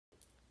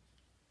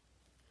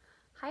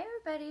Hi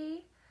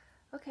everybody.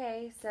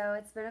 Okay, so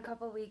it's been a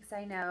couple weeks.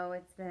 I know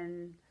it's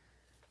been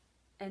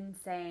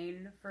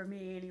insane for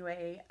me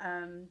anyway.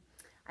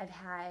 I've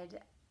had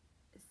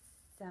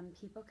some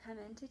people come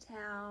into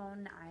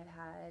town. I've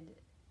had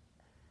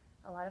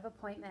a lot of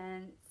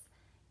appointments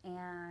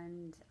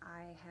and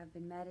I have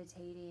been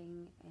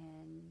meditating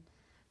and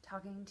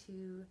talking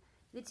to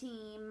the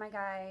team, my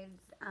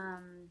guides,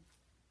 and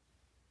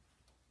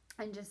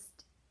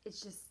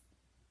it's just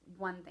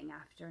one thing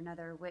after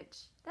another, which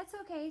that's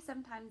okay.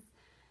 Sometimes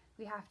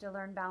we have to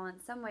learn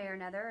balance some way or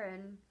another,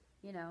 and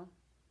you know,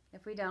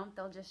 if we don't,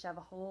 they'll just shove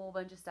a whole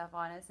bunch of stuff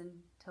on us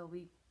until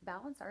we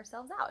balance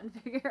ourselves out and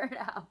figure it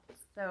out.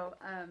 So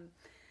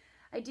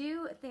I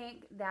do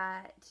think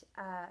that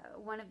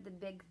one of the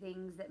big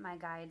things that my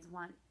guides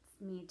want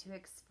me to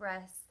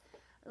express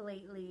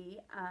lately,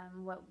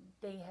 what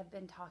they have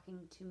been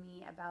talking to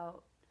me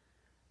about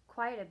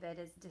quite a bit,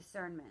 is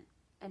discernment,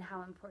 and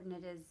how important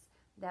it is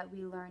that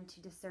we learn to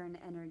discern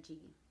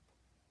energy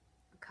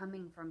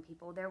coming from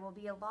people. There will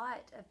be a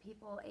lot of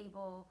people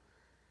able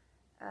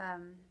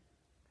um,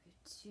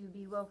 to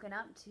be woken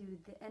up to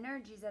the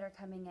energies that are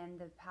coming in,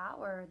 the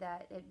power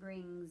that it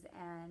brings,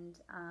 and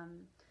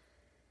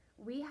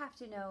we have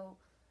to know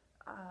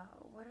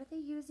what are they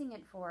using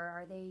it for?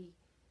 Are they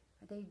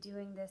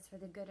doing this for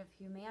the good of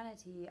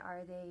humanity?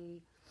 Are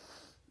they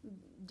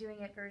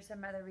doing it for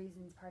some other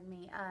reasons? Pardon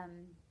me.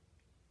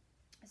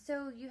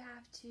 So you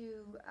have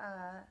to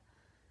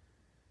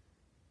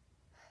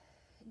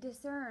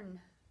discern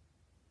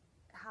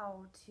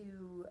how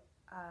to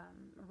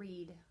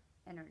read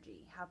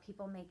energy, how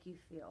people make you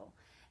feel.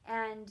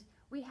 And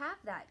we have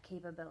that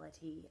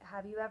capability.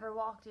 Have you ever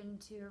walked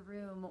into a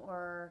room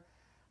or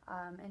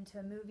into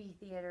a movie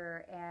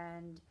theater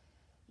and,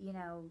 you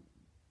know,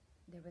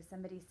 there was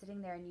somebody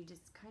sitting there and you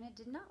just kind of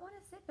did not want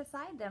to sit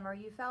beside them, or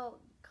you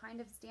felt kind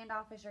of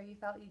standoffish, or you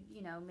felt,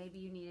 maybe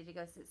you needed to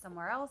go sit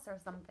somewhere else or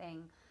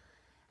something.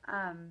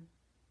 Um,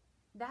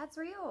 that's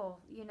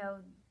real.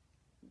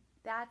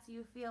 That's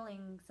you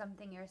feeling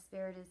something your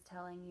spirit is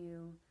telling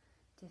you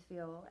to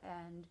feel.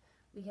 And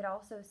we could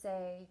also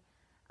say,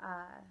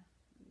 uh,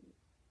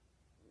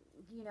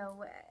 you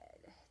know,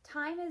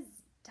 time is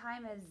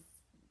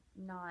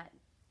not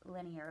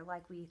linear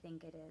like we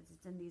think it is.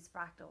 It's in these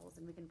fractals,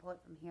 and we can pull it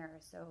from here.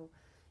 So,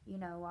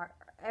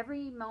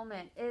 every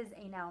moment is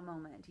a now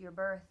moment. Your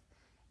birth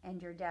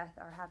and your death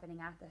are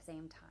happening at the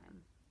same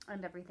time,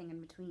 and everything in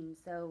between.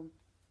 So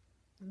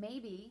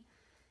maybe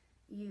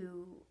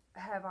you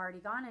have already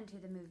gone into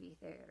the movie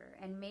theater,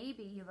 and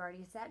maybe you've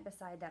already sat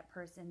beside that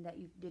person that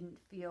you didn't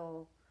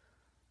feel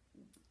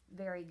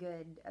very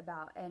good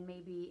about, and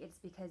maybe it's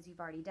because you've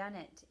already done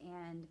it,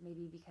 and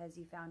maybe because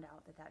you found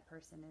out that that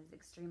person is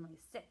extremely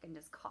sick and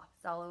just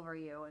coughs all over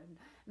you and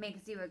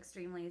makes you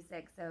extremely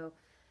sick. So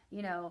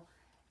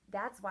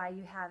that's why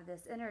you have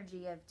this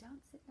energy of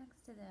don't sit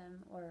next to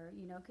them, or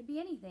it could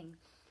be anything.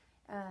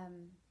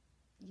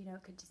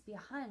 It could just be a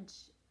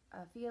hunch,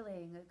 a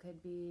feeling. It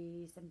could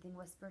be something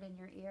whispered in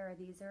your ear.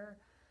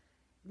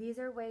 These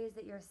are ways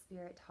that your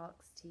spirit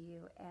talks to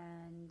you,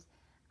 and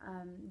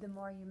the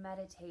more you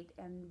meditate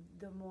and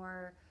the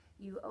more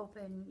you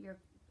open your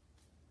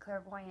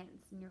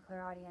clairvoyance and your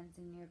clairaudience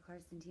and your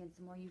clairsentience,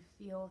 the more you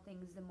feel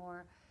things, the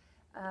more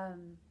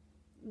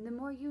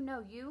you know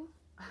you,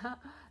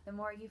 the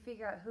more you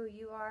figure out who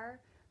you are,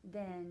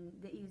 then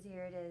the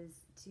easier it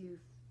is to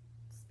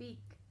speak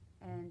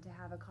and to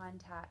have a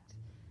contact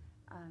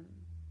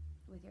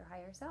with your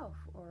higher self,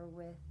 or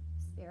with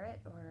spirit,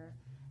 or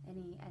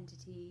any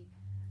entity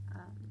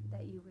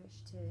that you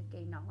wish to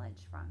gain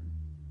knowledge from.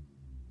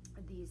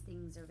 These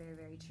things are very,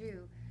 very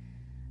true.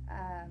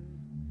 Um,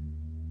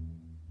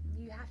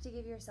 you have to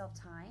give yourself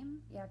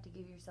time. You have to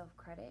give yourself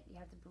credit. You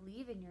have to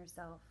believe in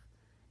yourself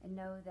and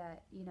know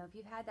that, if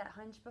you've had that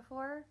hunch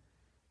before,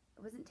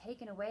 it wasn't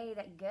taken away.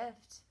 That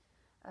gift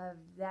of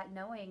that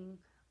knowing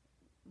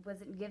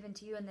wasn't given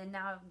to you and then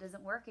now it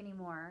doesn't work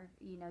anymore.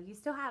 You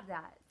still have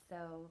that.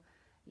 So,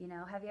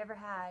 have you ever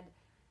had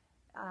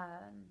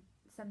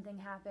something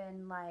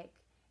happen, like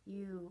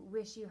you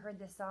wish you heard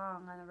this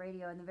song on the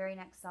radio, and the very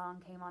next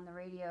song came on the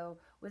radio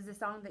was the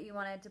song that you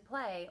wanted to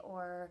play?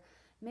 Or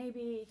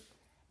maybe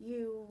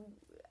you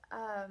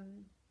are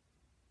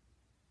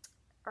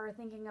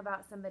thinking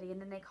about somebody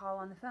and then they call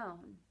on the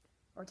phone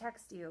or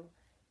text you.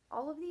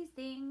 All of these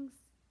things,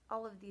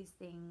 all of these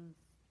things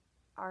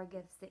are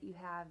gifts that you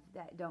have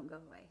that don't go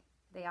away.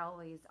 They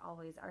always,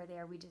 always are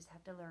there. We just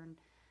have to learn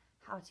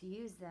how to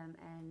use them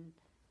and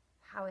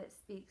how it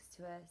speaks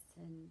to us,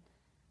 and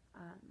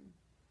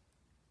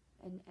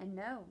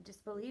no,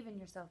 just believe in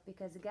yourself,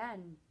 because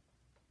again,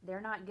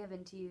 they're not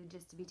given to you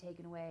just to be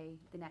taken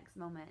away the next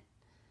moment.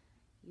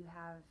 You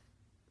have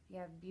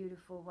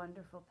beautiful,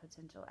 wonderful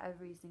potential,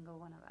 every single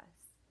one of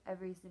us.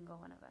 Every single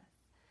one of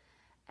us.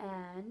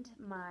 And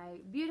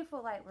my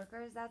beautiful light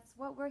workers, that's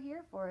what we're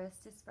here for, is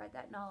to spread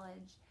that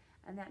knowledge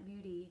and that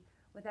beauty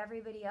with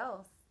everybody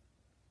else,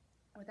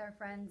 with our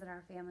friends and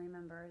our family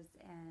members.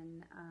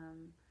 And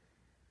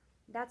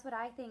that's what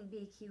I think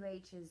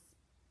BQH is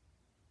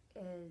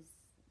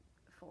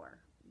for.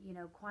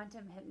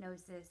 quantum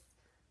hypnosis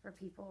for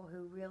people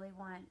who really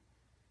want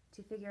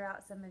to figure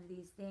out some of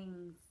these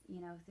things,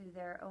 through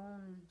their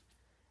own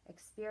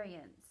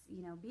experience.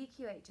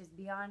 BQH is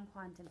beyond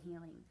quantum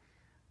healing.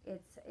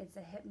 It's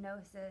a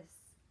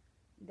hypnosis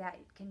that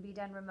can be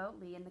done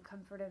remotely in the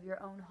comfort of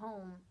your own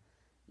home.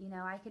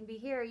 I can be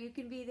here, you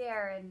can be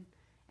there,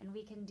 and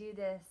we can do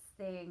this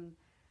thing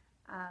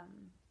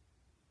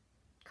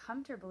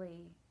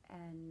comfortably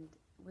and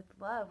with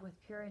love,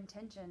 with pure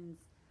intentions.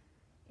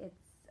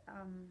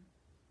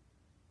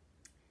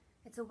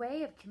 It's a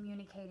way of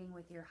communicating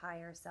with your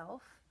higher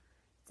self.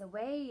 It's a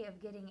way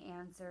of getting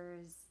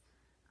answers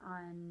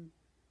on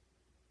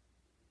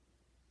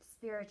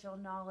spiritual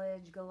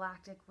knowledge,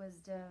 galactic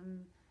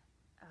wisdom,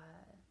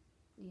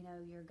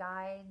 your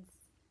guides,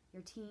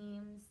 your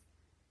teams,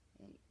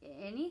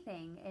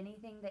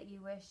 anything that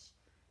you wish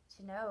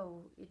to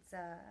know.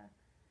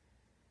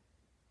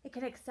 It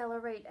can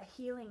accelerate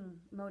healing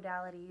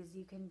modalities.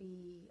 You can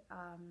be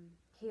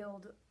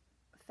healed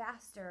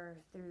faster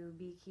through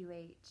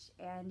BQH,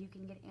 and you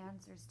can get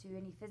answers to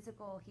any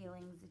physical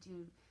healings that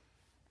you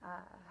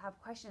have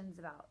questions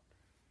about.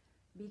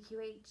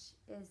 BQH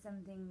is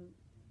something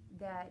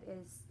that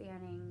is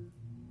spanning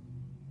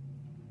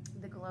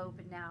the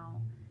globe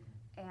now,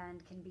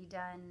 and can be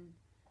done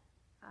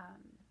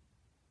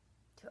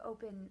to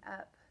open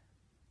up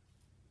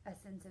a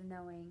sense of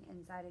knowing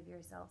inside of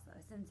yourself,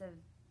 a sense of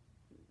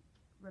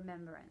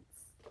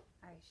remembrance,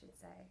 I should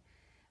say,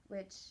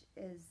 which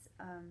is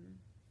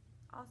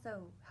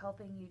also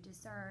helping you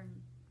discern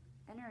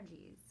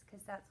energies,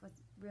 because that's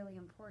what's really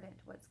important,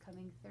 what's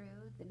coming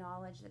through, the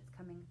knowledge that's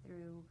coming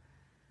through,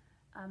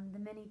 the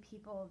many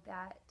people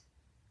that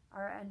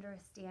are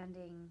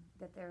understanding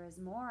that there is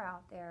more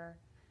out there.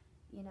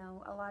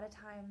 A lot of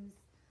times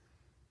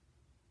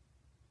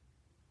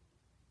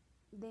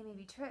they may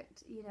be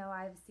tricked.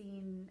 I've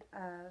seen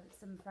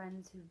some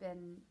friends who've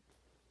been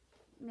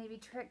maybe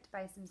tricked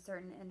by some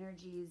certain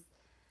energies,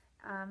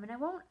 and I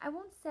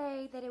won't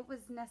say that it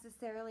was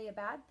necessarily a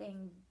bad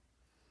thing.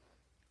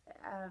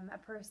 A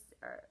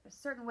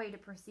certain way to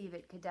perceive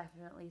it could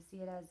definitely see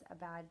it as a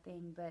bad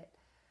thing, but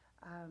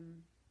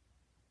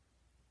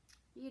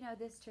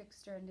this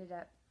trickster ended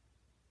up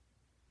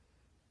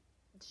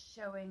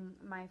showing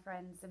my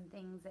friend some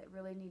things that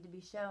really need to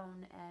be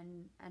shown,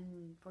 and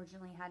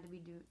unfortunately had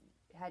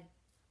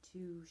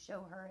to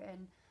show her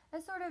in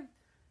a sort of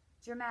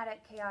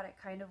dramatic, chaotic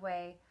kind of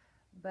way.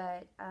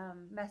 But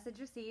message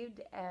received,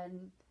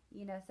 and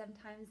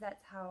sometimes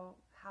that's how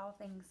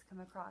things come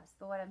across.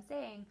 But what I'm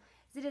saying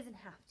is, it doesn't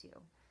have to.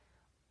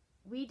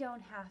 We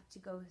don't have to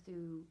go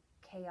through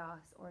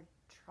chaos or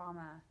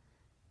trauma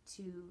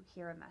to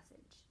hear a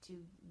message, to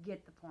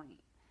get the point.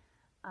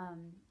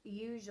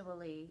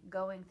 Usually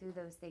going through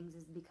those things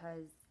is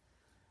because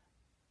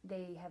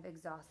they have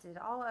exhausted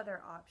all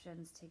other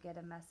options to get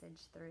a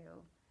message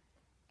through,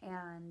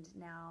 and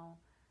now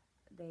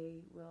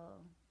they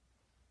will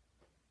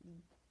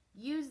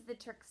use the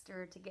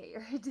trickster to get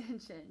your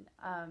attention.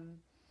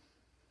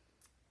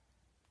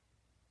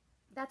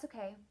 That's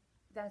okay.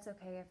 That's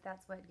okay if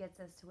that's what gets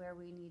us to where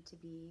we need to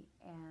be,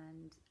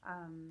 and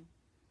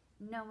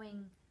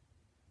knowing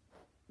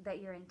that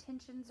your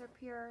intentions are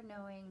pure,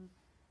 knowing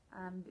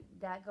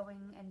that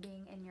going and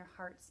being in your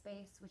heart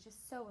space, which is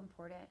so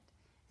important,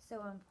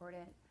 so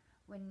important.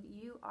 When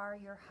you are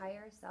your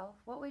higher self,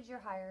 what would your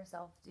higher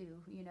self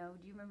do? Do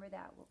you remember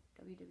that?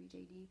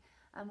 WWJD.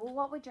 Well,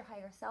 what would your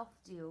higher self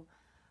do?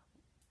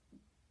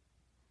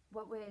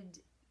 What would,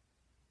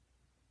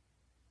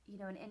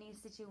 in any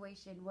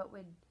situation, what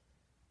would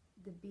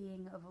the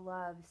being of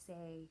love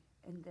say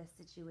in this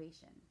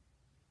situation?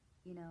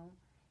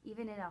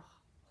 Even in a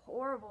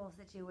horrible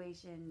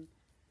situation,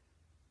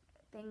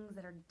 things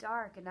that are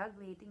dark and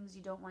ugly, things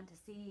you don't want to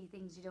see,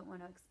 things you don't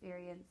want to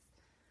experience,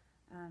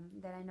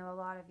 that I know a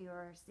lot of you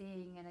are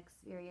seeing and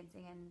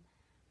experiencing, and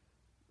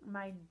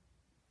my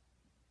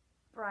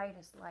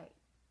brightest light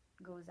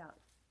goes out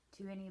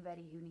to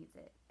anybody who needs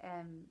it,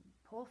 and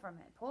pull from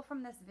it. Pull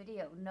from this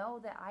video. Know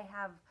that I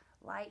have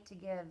light to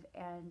give,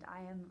 and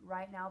I am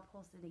right now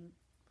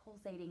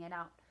pulsating it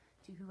out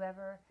to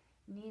whoever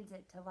needs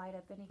it to light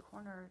up any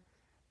corner.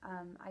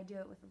 I do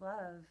it with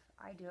love.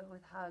 I do it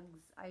with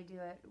hugs. I do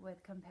it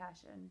with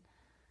compassion,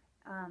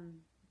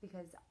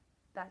 because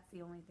that's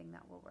the only thing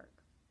that will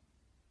work.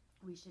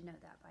 We should know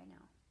that by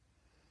now.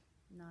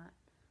 Not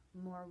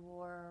more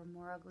war or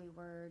more ugly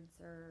words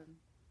or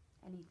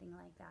anything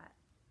like that.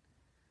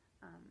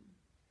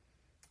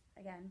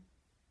 Again,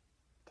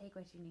 take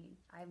what you need.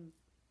 I'm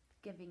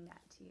giving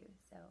that to you.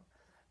 So,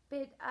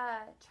 but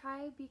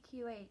try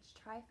BQH.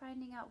 Try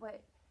finding out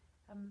what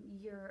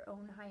your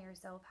own higher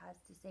self has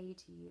to say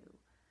to you.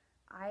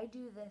 I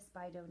do this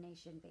by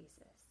donation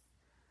basis.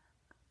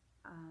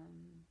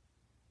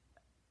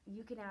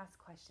 You can ask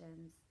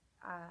questions.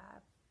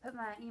 Put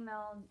my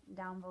email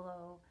down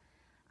below.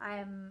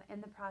 I'm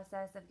in the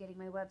process of getting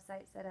my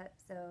website set up,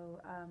 so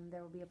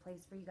there will be a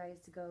place for you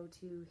guys to go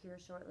to here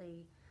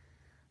shortly,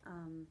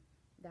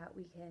 that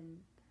we can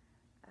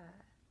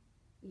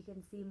you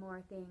can see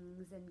more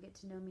things and get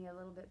to know me a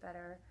little bit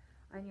better.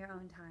 on your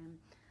own time,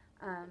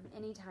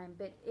 anytime.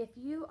 But if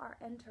you are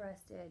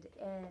interested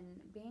in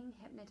being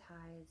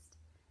hypnotized,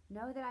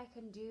 know that I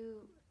can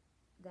do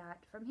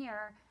that from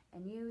here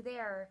and you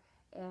there,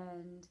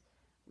 and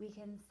we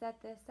can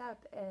set this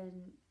up,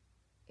 and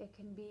it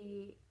can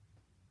be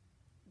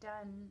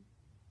done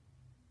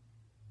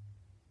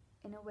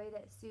in a way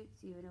that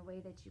suits you, in a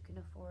way that you can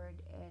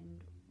afford,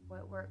 and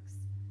what works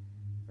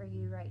for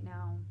you right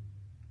now.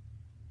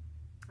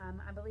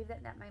 I believe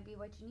that that might be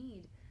what you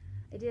need.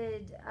 I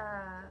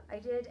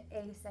did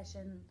a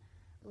session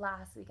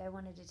last week. I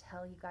wanted to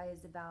tell you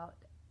guys about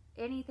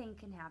anything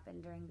can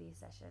happen during these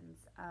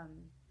sessions.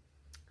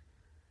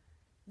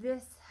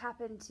 This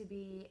happened to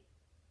be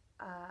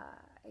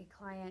a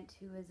client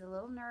who was a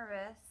little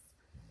nervous.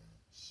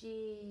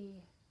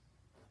 She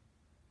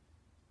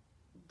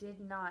did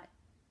not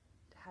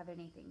have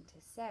anything to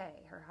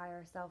say. Her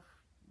higher self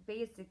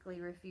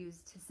basically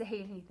refused to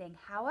say anything.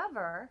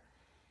 However,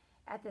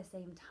 at the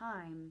same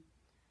time,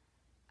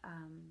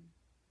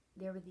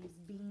 there were these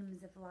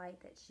beams of light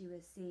that she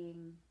was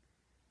seeing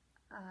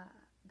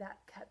that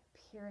kept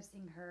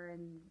piercing her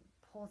and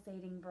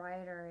pulsating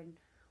brighter, and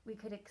we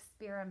could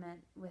experiment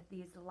with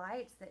these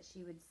lights that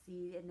she would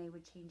see, and they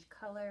would change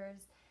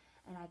colors,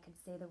 and I could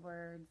say the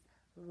words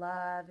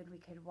love, and we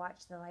could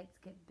watch the lights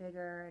get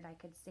bigger, and I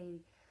could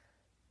say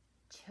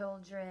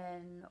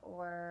children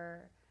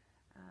or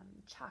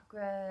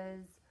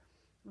chakras.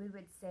 We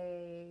would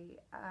say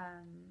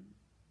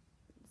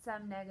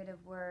some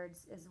negative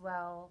words as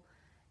well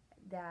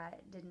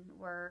that didn't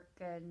work,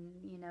 and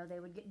they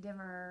would get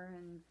dimmer,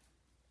 and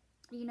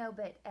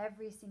but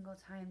every single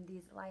time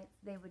these lights,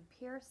 they would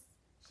pierce.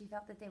 She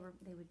felt that they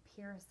would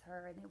pierce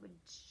her, and they would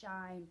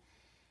shine,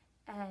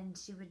 and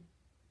she would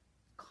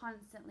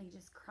constantly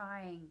just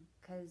crying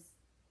because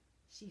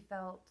she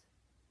felt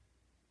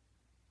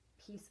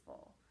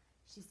peaceful.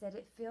 She said,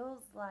 it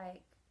feels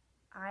like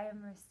I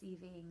am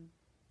receiving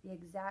the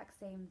exact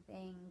same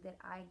thing that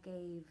I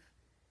gave,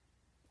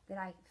 that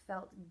I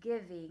felt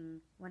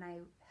giving when I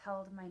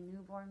held my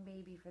newborn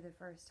baby for the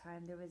first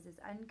time. There was this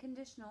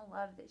unconditional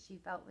love that she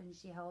felt when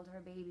she held her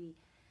baby,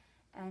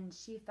 and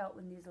she felt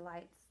when these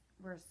lights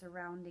were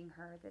surrounding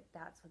her that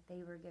that's what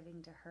they were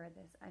giving to her,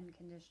 this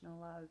unconditional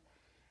love.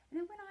 And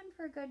it went on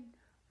for a good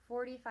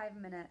 45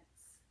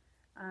 minutes.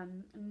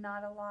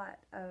 Not a lot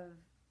of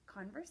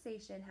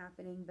conversation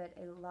happening, but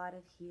a lot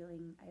of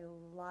healing, a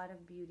lot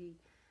of beauty,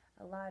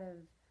 a lot of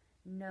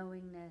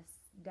knowingness,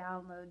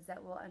 downloads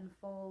that will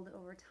unfold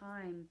over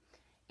time.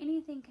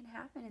 Anything can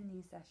happen in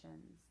these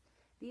sessions.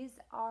 These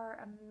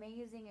are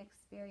amazing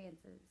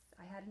experiences.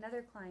 I had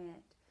another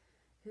client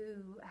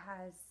who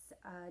has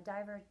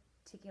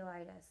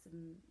diverticulitis,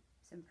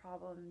 some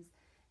problems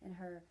in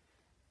her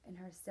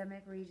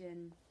stomach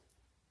region,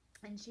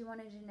 and she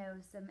wanted to know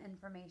some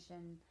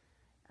information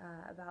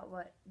about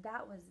what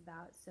that was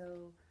about.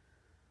 So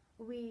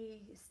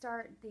we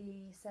start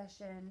the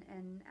session,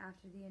 and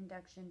after the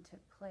induction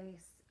took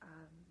place,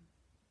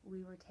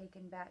 we were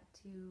taken back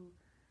to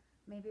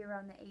maybe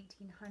around the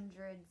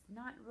 1800s,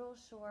 not real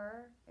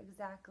sure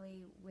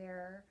exactly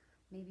where,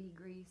 maybe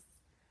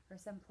Greece or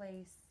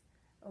someplace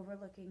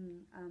overlooking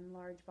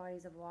large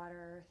bodies of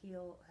water,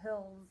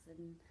 hills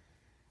and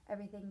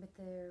everything, but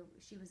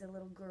she was a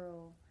little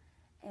girl,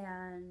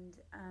 and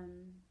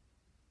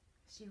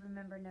she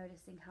remembered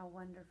noticing how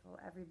wonderful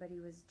everybody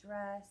was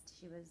dressed.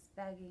 She was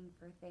begging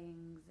for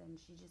things, and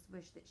she just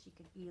wished that she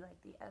could be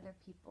like the other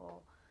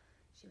people.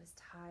 She was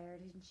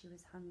tired and she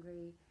was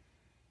hungry,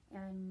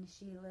 and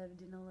she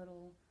lived in a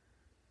little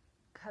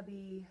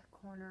cubby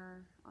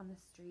corner on the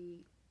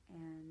street,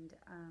 and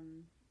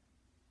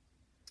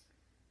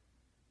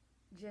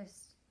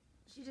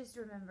she just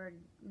remembered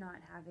not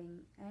having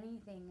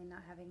anything and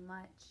not having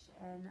much.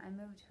 And I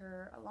moved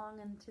her along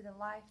into the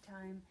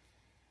lifetime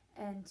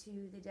and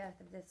to the death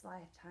of this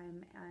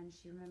lifetime, and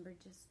she remembered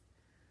just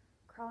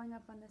crawling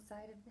up on the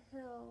side of the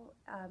hill,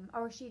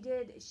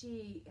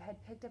 she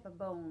had picked up a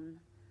bone,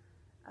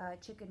 a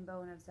chicken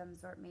bone of some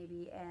sort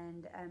maybe,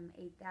 and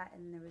ate that,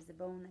 and there was a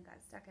bone that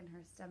got stuck in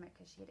her stomach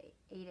because she had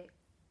ate it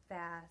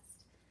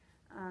fast,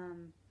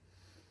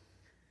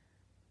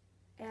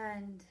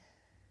 and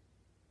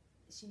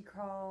she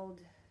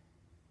crawled.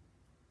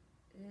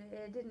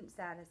 It didn't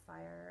satisfy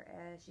her.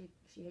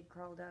 She had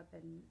crawled up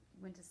and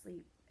went to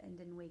sleep and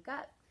didn't wake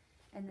up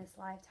in this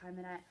lifetime.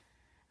 And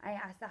I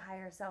asked the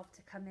higher self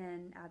to come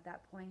in at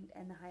that point,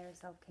 and the higher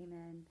self came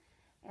in,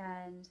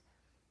 and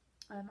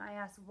I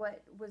asked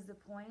what was the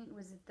point.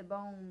 Was it the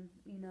bone,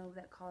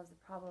 that caused the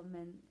problem?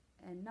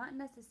 And not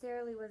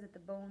necessarily was it the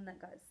bone that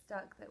got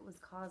stuck that was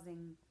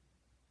causing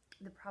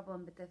the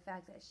problem, but the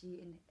fact that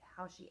and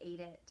how she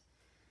ate it,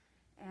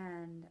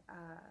 and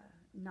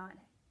not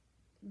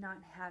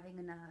having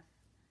enough,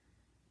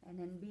 and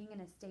then being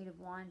in a state of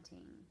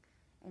wanting,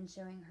 and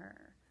showing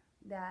her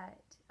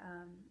that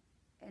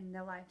in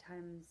the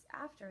lifetimes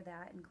after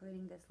that,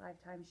 including this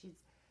lifetime,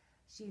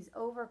 she's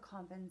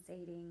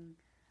overcompensating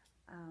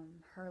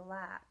her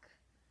lack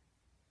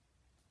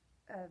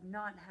of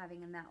not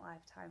having in that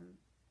lifetime,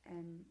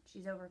 and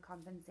she's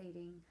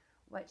overcompensating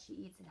what she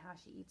eats and how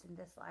she eats in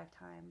this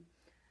lifetime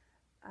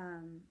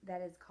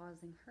that is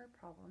causing her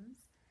problems.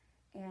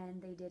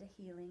 And they did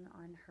a healing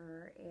on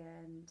her,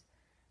 and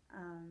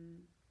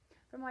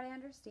from what I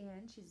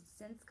understand, she's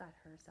since got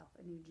herself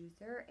a new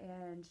juicer,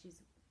 and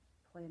she's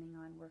planning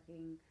on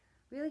working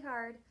really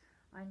hard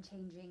on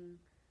changing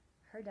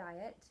her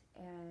diet,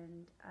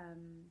 and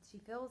she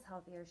feels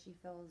healthier. She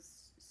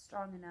feels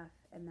strong enough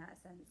in that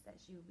sense that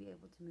she will be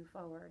able to move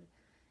forward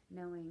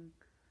knowing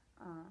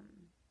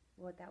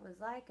what that was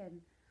like.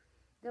 And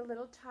the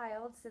little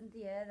child,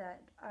 Cynthia,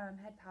 that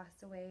had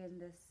passed away in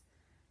this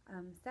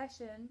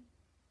session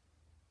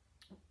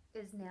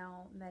is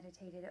now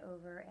meditated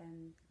over,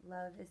 and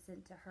love is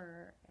sent to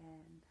her,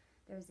 and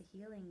there's a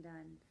healing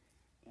done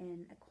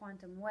in a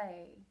quantum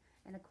way,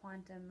 in a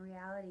quantum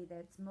reality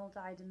that's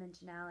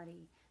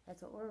multi-dimensionality.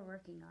 That's what we're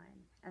working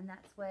on, and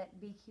that's what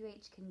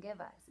BQH can give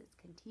us. It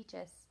can teach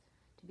us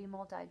to be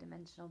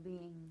multi-dimensional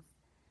beings.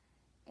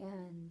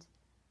 And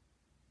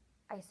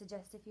I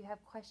suggest if you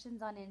have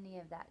questions on any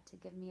of that to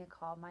give me a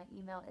call. My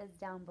email is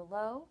down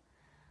below.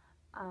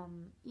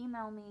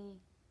 Email me,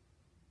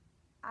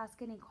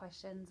 ask any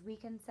questions. We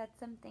can set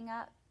something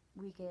up.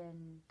 We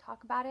can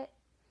talk about it.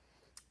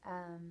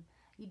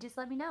 You just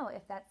let me know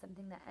if that's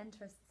something that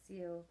interests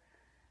you.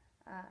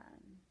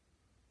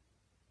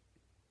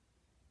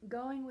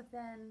 Going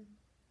within,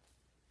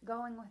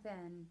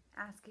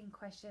 asking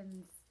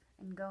questions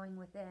and going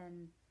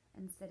within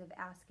instead of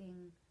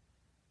asking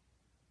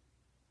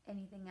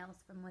anything else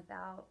from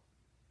without.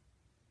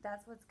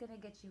 That's what's going to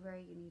get you where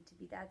you need to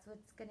be. That's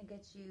what's going to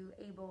get you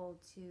able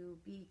to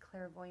be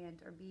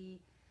clairvoyant, or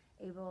be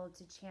able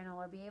to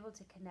channel, or be able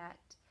to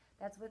connect.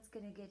 That's what's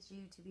going to get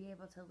you to be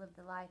able to live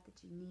the life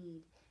that you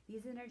need.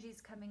 These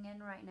energies coming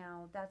in right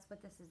now, that's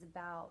what this is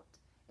about,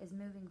 is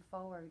moving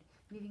forward.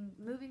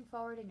 Moving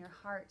forward in your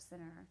heart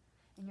center,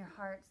 in your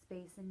heart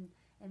space, and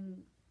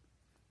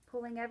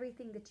pulling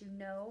everything that you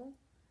know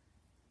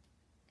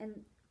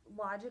and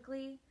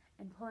logically,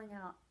 and pulling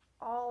out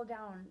all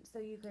down so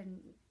you can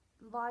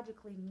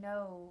logically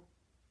know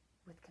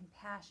with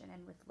compassion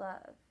and with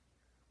love,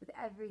 with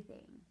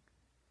everything.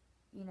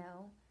 You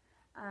know,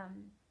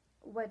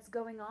 what's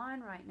going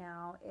on right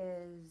now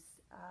is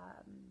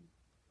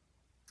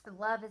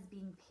love is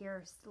being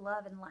pierced.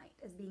 Love and light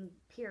is being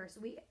pierced.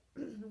 We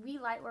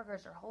light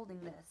workers are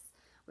holding this.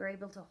 We're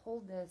able to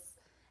hold this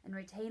and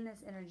retain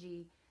this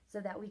energy so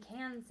that we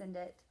can send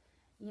it,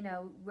 you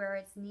know, where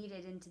it's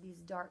needed, into these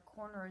dark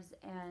corners,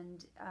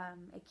 and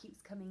it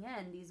keeps coming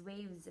in. These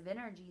waves of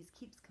energies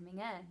keeps coming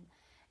in,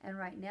 and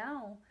right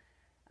now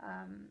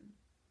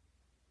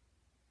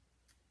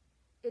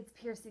it's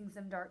piercing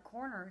some dark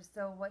corners.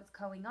 So what's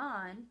going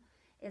on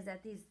is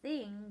that these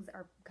things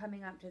are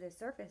coming up to the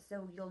surface.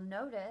 So you'll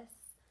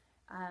notice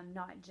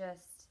not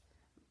just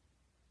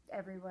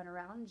everyone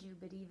around you,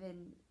 but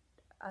even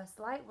us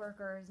light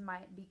workers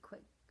might be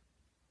quick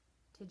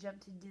to jump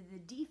to the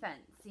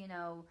defense, you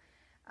know,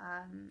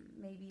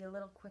 maybe a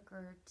little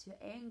quicker to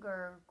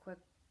anger, quick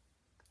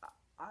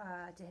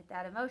to hit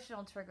that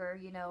emotional trigger.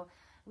 You know,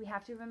 we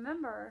have to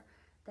remember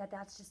that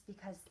that's just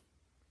because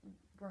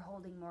we're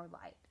holding more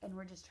light, and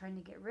we're just trying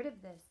to get rid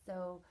of this.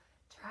 So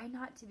try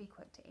not to be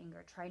quick to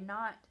anger. Try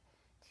not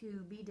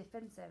to be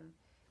defensive.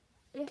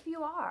 If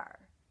you are,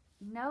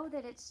 know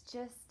that it's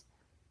just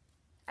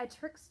a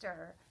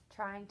trickster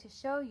trying to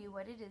show you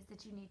what it is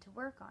that you need to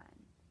work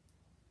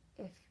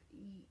on.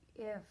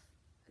 If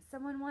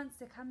someone wants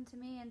to come to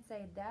me and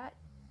say, that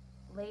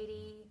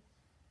lady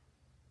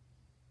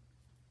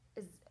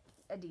is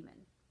a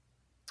demon,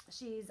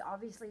 she's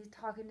obviously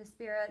talking to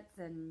spirits,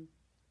 and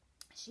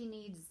she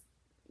needs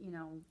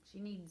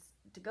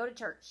to go to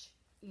church,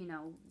 you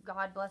know,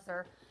 God bless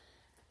her.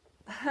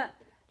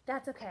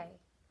 That's okay.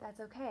 That's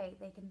okay.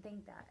 They can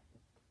think that.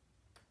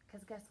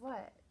 Because guess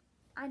what?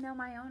 I know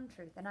my own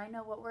truth, and I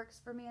know what works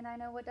for me, and I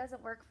know what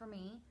doesn't work for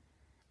me.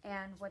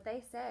 And what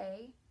they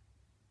say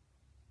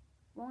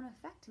won't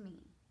affect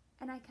me.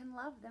 And I can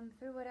love them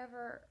through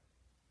whatever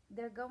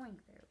they're going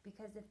through.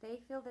 Because if they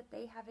feel that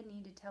they have a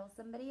need to tell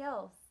somebody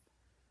else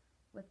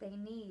what they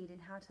need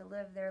and how to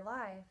live their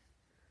life,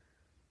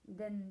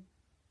 then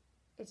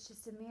it's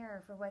just a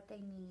mirror for what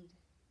they need.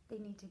 They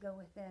need to go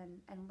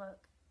within and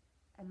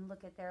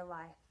look at their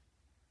life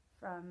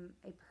from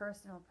a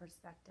personal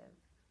perspective,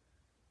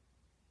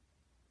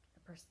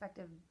 a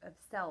perspective of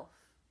self,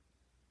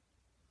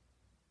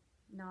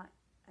 not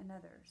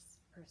another's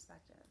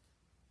perspective.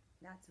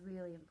 That's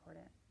really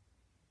important.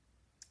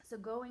 So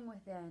going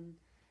within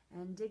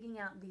and digging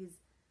out these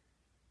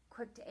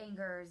quick to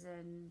angers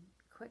and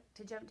quick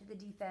to jump to the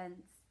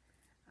defense,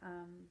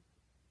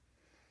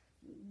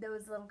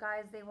 those little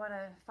guys, they want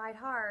to fight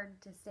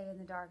hard to stay in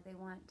the dark. They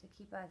want to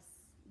keep us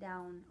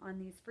down on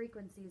these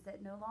frequencies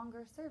that no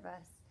longer serve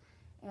us.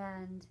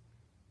 And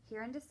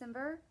here in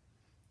December,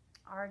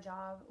 our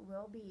job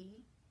will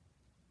be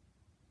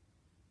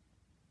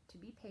to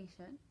be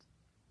patient,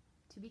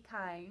 to be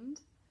kind,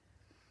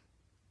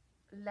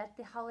 let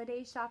the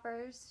holiday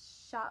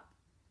shoppers shop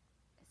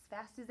as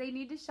fast as they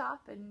need to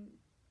shop and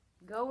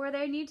go where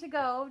they need to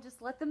go.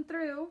 Just let them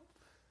through.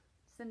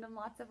 Send them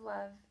lots of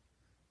love.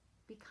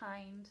 Be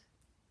kind.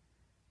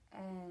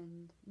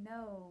 And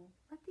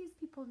let these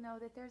people know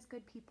that there's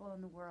good people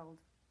in the world.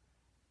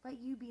 Let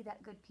you be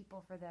that good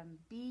people for them.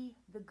 Be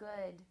the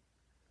good.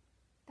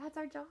 That's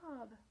our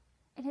job.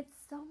 And it's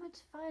so much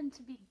fun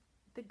to be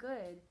the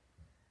good.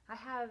 I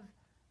have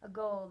a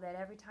goal that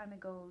every time I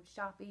go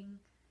shopping,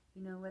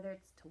 whether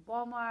it's to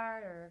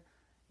Walmart or,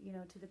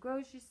 to the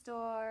grocery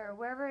store or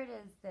wherever it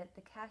is, that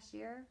the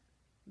cashier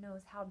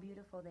knows how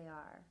beautiful they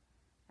are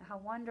and how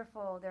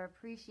wonderful they're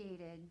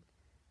appreciated,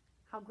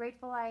 how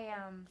grateful I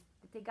am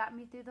that they got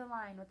me through the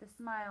line with a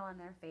smile on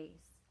their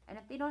face. And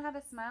if they don't have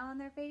a smile on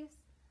their face,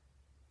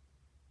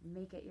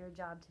 make it your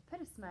job to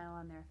put a smile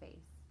on their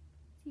face.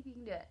 See if you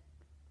can do it.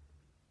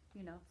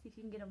 See if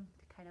you can get them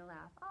to kind of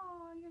laugh.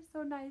 Oh, you're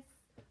so nice.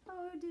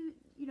 Oh,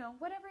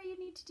 whatever you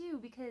need to do,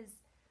 because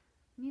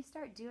when you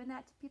start doing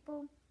that to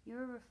people,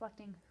 you're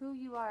reflecting who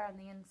you are on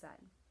the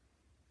inside.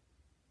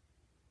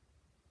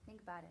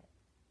 Think about it.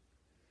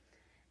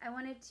 I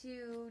wanted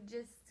to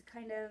just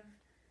kind of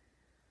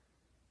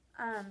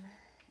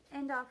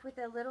end off with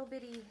a little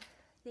bitty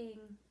thing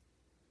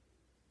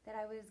that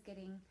I was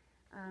getting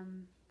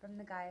from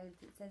the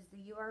guides. It says that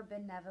you are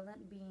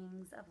benevolent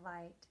beings of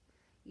light.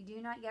 You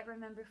do not yet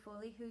remember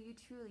fully who you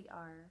truly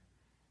are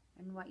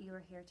and what you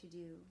are here to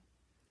do.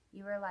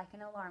 You are like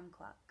an alarm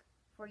clock,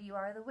 for you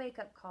are the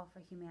wake-up call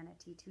for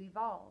humanity to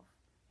evolve.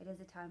 It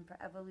is a time for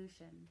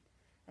evolution.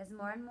 As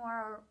more and more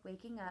are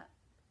waking up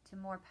to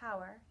more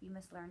power, you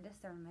must learn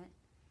discernment.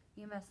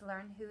 You must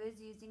learn who is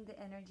using the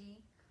energy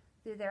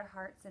through their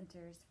heart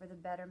centers for the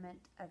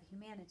betterment of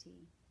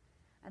humanity.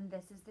 And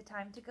this is the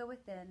time to go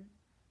within,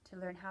 to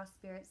learn how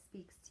Spirit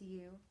speaks to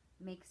you,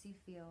 makes you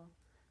feel.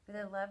 For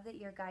the love that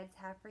your guides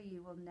have for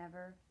you will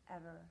never,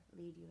 ever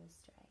lead you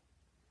astray.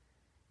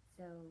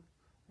 So,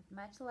 with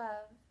much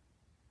love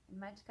and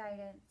much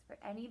guidance, for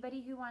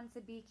anybody who wants a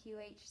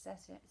BQH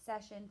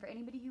session, for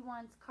anybody who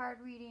wants card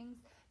readings,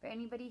 for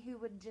anybody who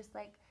would just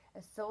like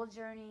a soul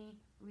journey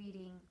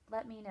reading,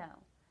 let me know.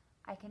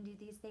 I can do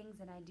these things,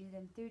 and I do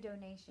them through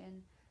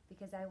donation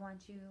because I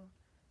want you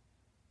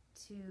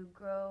to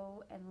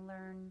grow and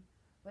learn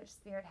what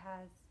Spirit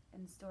has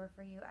in store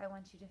for you. I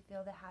want you to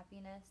feel the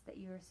happiness that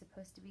you are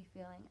supposed to be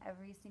feeling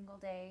every single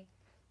day,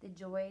 the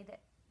joy,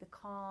 the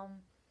calm,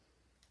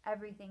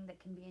 everything that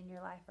can be in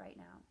your life right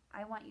now.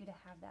 I want you to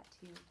have that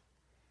too.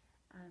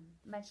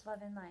 Much love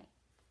and light.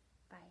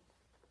 Bye.